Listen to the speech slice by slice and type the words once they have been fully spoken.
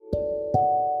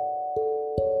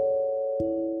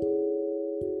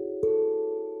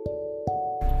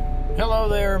Hello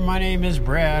there, my name is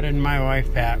Brad and my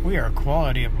wife Pat. We are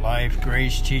Quality of Life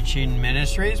Grace Teaching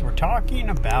Ministries. We're talking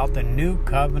about the New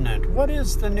Covenant. What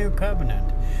is the New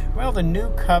Covenant? Well, the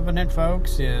New Covenant,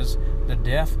 folks, is the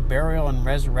death, burial, and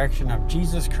resurrection of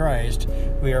Jesus Christ.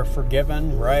 We are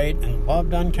forgiven, right, and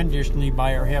loved unconditionally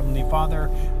by our Heavenly Father.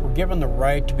 We're given the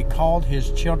right to be called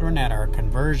His children at our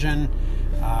conversion.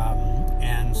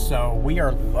 And so we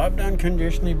are loved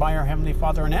unconditionally by our Heavenly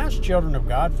Father. And as children of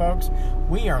God, folks,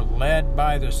 we are led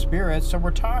by the Spirit. So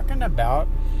we're talking about,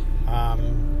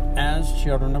 as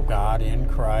children of God in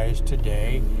Christ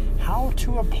today, how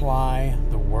to apply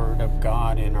the Word of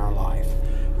God in our life.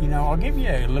 You know, I'll give you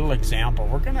a little example.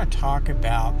 We're going to talk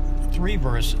about 3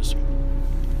 verses.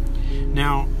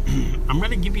 Now, I'm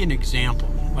going to give you an example.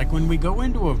 Like when we go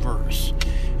into a verse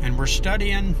and we're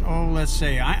studying, let's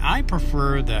say, I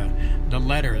prefer the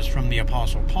letters from the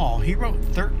Apostle Paul. He wrote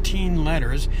 13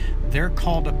 letters. They're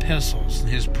called epistles,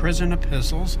 his prison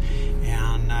epistles,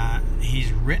 and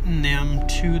he's written them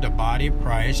to the body of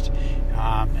Christ.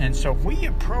 And so we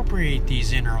appropriate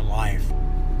these in our life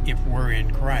if we're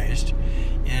in Christ.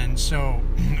 And so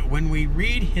when we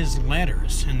read his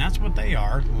letters, and that's what they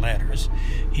are, letters,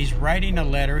 he's writing a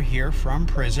letter here from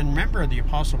prison. Remember, the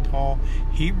Apostle Paul,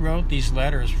 he wrote these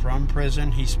letters from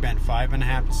prison. He spent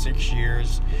 5.5 to 6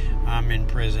 years in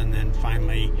prison, and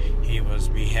finally he was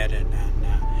beheaded. And,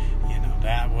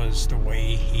 that was the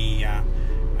way he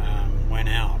went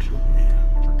out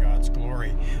for God's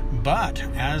glory. But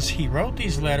as he wrote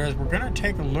these letters, we're going to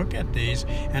take a look at these,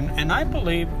 and I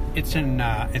believe it's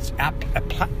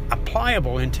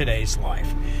applicable in today's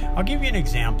life. I'll give you an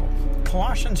example.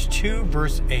 Colossians 2,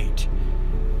 verse 8.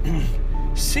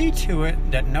 See to it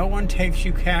that no one takes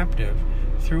you captive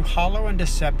through hollow and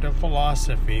deceptive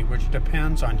philosophy, which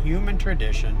depends on human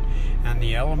tradition and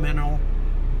the elemental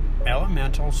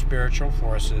spiritual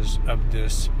forces of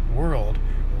this world,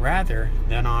 rather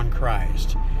than on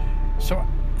Christ. So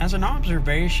as an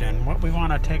observation, what we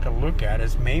want to take a look at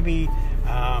is maybe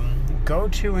go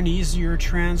to an easier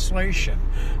translation.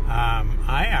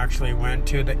 I actually went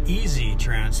to the easy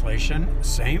translation,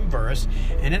 same verse,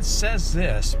 and it says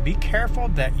this: be careful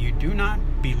that you do not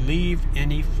believe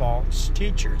any false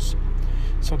teachers.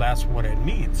 So that's what it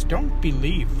means. Don't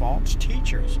believe false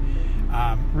teachers.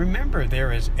 Remember,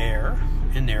 there is error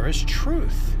and there is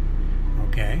truth.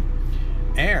 Okay?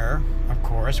 Error, of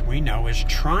course, we know is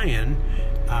trying.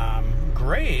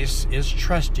 Grace is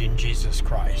trusting Jesus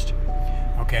Christ.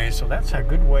 Okay, so that's a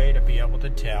good way to be able to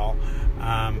tell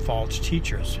false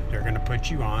teachers. They're going to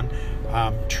put you on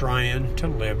trying to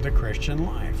live the Christian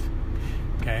life.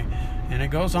 Okay? And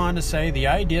it goes on to say, the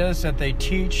ideas that they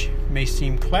teach may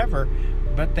seem clever,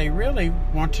 but they really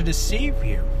want to deceive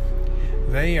you.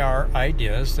 They are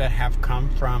ideas that have come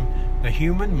from the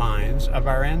human minds of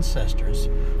our ancestors,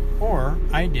 or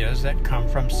ideas that come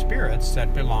from spirits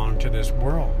that belong to this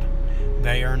world.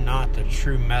 They are not the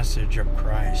true message of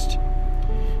Christ.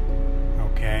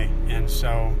 Okay, and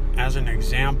so as an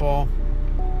example,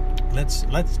 let's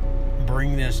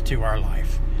bring this to our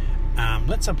life.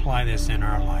 Let's apply this in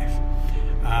our life.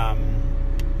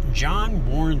 John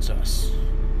warns us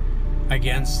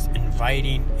against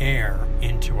inviting air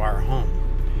into our home.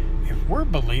 If we're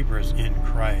believers in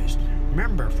Christ,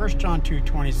 remember 1 John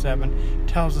 2:27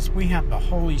 tells us we have the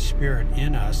Holy Spirit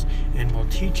in us and will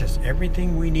teach us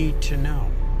everything we need to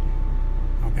know.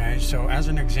 Okay, so as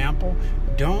an example,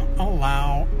 don't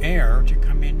allow air to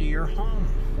come into your home,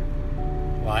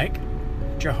 like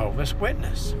Jehovah's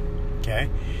Witness. Okay,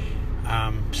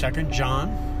 2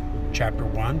 John chapter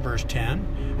 1 verse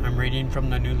 10, I'm reading from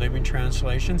the New Living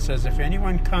Translation, says, if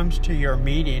anyone comes to your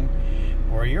meeting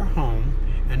or your home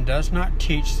and does not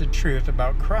teach the truth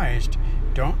about Christ,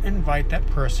 don't invite that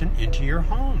person into your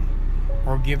home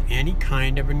or give any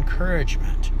kind of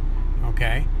encouragement.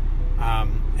 Okay?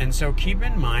 And so keep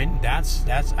in mind that's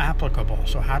applicable.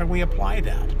 So how do we apply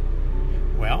that?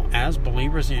 Well, as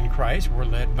believers in Christ, we're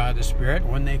led by the Spirit.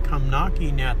 When they come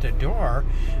knocking at the door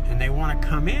and they want to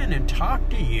come in and talk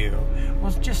to you,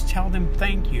 well, just tell them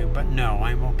thank you, but no,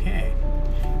 I'm okay.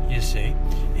 You see?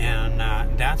 And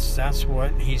that's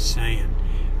what he's saying.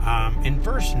 In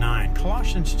verse 9,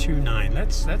 Colossians 2:9,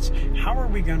 let's how are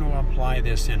we going to apply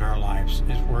this in our lives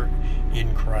if we're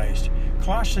in Christ?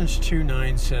 Colossians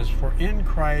 2:9 says, for in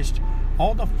Christ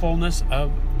all the fullness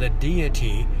of the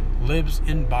deity lives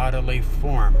in bodily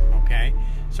form. Okay,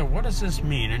 so what does this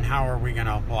mean, and how are we going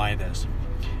to apply this?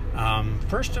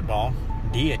 First of all,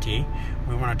 deity,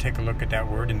 we want to take a look at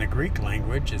that word in the Greek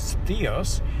language. It's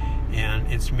theos,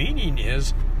 and its meaning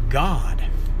is God,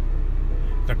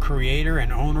 the creator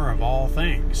and owner of all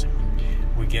things.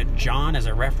 We get John as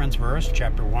a reference verse,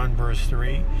 chapter 1, verse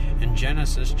 3, and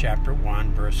Genesis chapter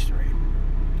 1, verse 3.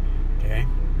 Okay?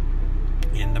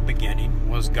 In the beginning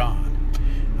was God.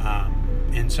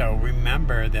 And so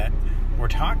remember that we're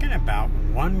talking about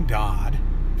one God,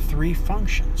 three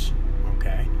functions.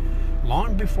 Okay?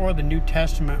 Long before the New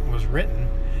Testament was written,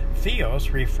 Theos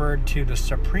referred to the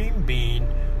supreme being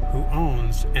who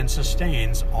owns and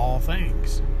sustains all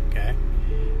things. Okay?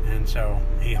 And so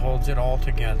he holds it all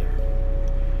together.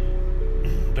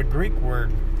 The Greek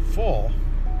word full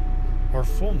or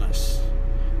fullness,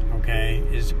 okay,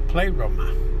 is pleroma,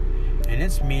 and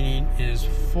its meaning is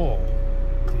full,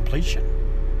 completion.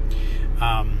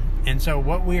 And so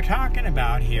what we're talking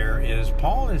about here is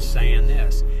Paul is saying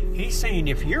this. He's saying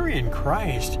if you're in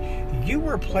Christ, you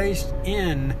were placed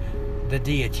in the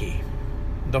deity.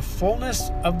 The fullness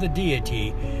of the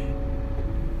deity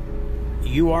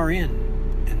you are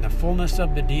in, and the fullness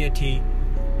of the deity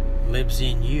lives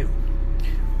in you.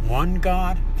 One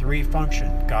God, three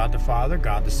functions. God the Father,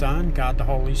 God the Son, God the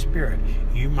Holy Spirit.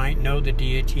 You might know the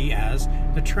deity as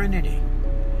the Trinity.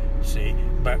 See?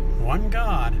 But one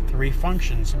God, three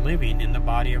functions living in the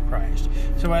body of Christ.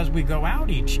 So as we go out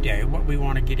each day, what we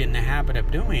want to get in the habit of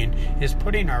doing is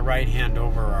putting our right hand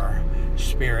over our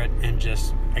spirit and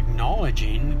just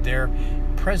acknowledging their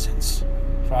presence.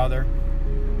 Father,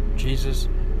 Jesus,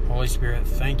 Holy Spirit,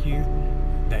 thank you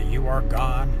that you are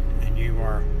God and you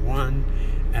are one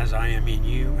as I am in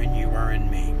you and you are in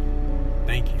me.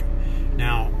 Thank you.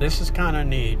 Now, this is kind of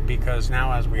neat because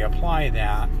now as we apply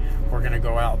that, we're going to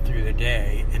go out through the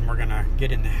day and we're going to get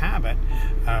in the habit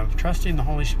of trusting the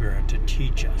Holy Spirit to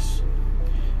teach us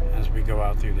as we go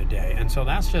out through the day. And so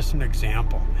that's just an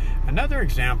example. Another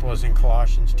example is in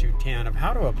Colossians 2:10 of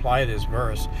how to apply this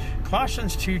verse.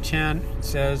 Colossians 2:10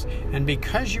 says, "And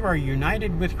because you are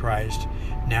united with Christ,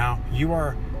 now you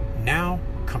are now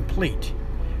complete."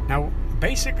 Now,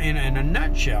 basically, in a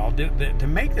nutshell, to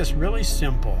make this really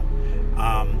simple,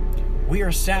 we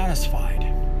are satisfied.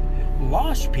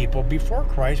 Lost people before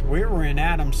Christ, we were in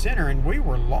Adam's sinner and we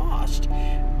were lost.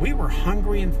 We were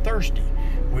hungry and thirsty.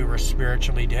 We were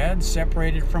spiritually dead,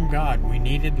 separated from God. We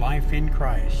needed life in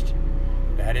Christ.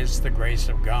 That is the grace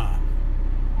of God.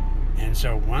 And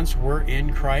so once we're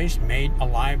in Christ, made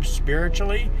alive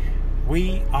spiritually,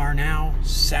 we are now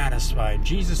satisfied.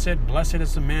 Jesus said, "Blessed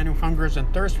is the man who hungers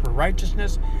and thirsts for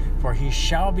righteousness, for he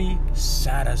shall be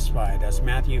satisfied." That's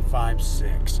Matthew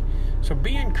 5:6. So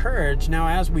be encouraged now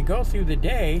as we go through the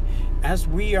day, as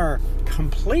we are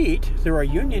complete through our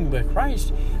union with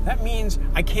Christ. That means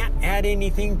I can't add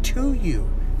anything to you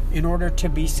in order to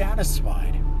be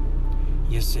satisfied.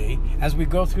 You see, as we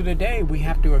go through the day, we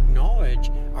have to acknowledge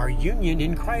our union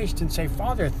in Christ and say,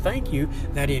 Father, thank you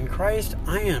that in Christ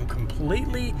I am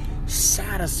completely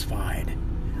satisfied.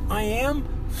 I am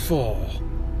full.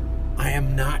 I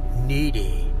am not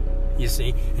needy. You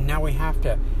see, and now we have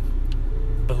to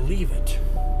believe it,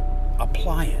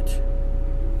 apply it,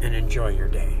 and enjoy your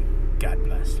day. God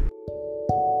bless.